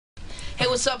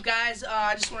what's up, guys?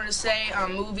 I just wanted to say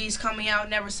movies coming out,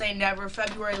 Never Say Never,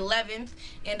 February 11th,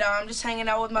 and I'm just hanging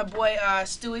out with my boy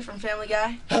Stewie from Family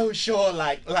Guy. Oh sure,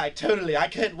 like totally. I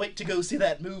can't wait to go see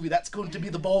that movie. That's going to be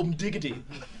the bomb diggity.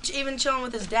 Even chilling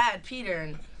with his dad, Peter,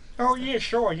 and oh yeah,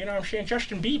 sure. You know what I'm saying?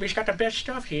 Justin Bieber's got the best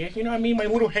stuff here. You know what I mean? My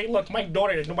little, hey look, my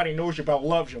daughter that nobody knows about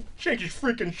loves him. She's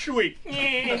freaking sweet.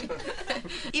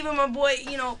 even my boy,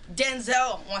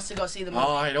 Denzel wants to go see the movie.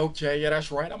 Alright, okay, yeah,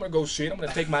 that's right. I'm gonna go see it. I'm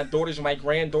gonna take my daughters and my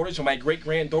granddaughters and my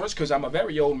great-granddaughters because I'm a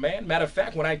very old man. Matter of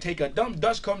fact, when I take a dump,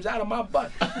 dust comes out of my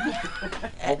butt.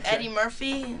 Okay. Eddie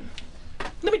Murphy.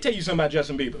 Let me tell you something about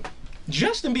Justin Bieber.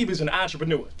 Justin Bieber's an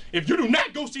entrepreneur. If you do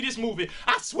not go see this movie,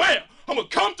 I swear, I'm gonna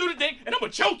come through the thing and I'm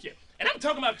gonna choke you. And I'm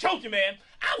talking about choking, man.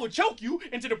 I will choke you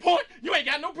into the point you ain't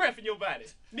got no breath in your body.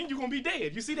 Then you're gonna be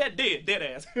dead. You see that? Dead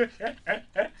ass.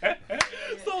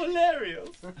 So hilarious.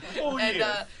 Oh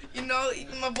yeah. And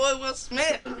even my boy Will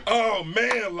Smith. Oh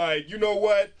man, like, you know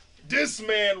what? This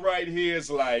man right here is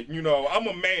like, I'm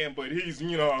a man, but he's,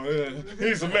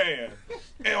 he's a man.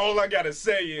 And all I gotta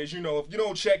say is, if you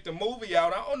don't check the movie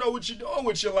out, I don't know what you're doing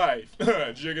with your life.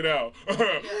 Check it out.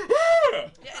 Yeah,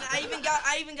 and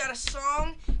I even got a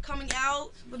song coming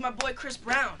out with my boy Chris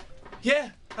Brown.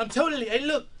 Yeah, I'm totally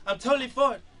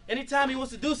for it. Anytime he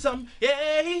wants to do something,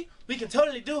 yeah, we can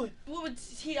totally do it. What would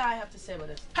T.I. have to say about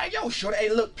this? Hey, yo, shorty, hey,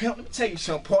 look, pimp, let me tell you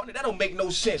something, partner. That don't make no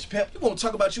sense, pimp. You gonna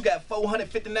talk about you got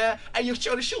 459? Hey, you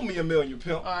shorty, shoot me $1 million,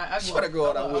 pimp. All right, I swear to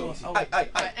God, I will.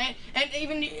 And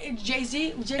even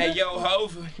Jay-Z. Hey, yo,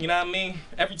 Hov, you know what I mean?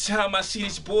 Every time I see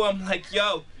this boy, I'm like,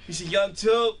 yo, he's a young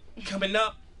dude coming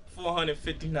up.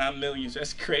 459 million,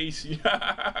 that's crazy.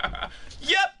 Yep,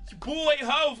 your boy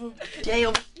Hov.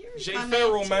 Jay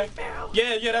Farrell, man.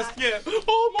 Yeah.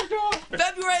 Oh my God.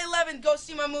 February 11th, go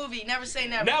see my movie. Never Say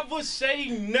Never. Never say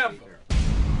never.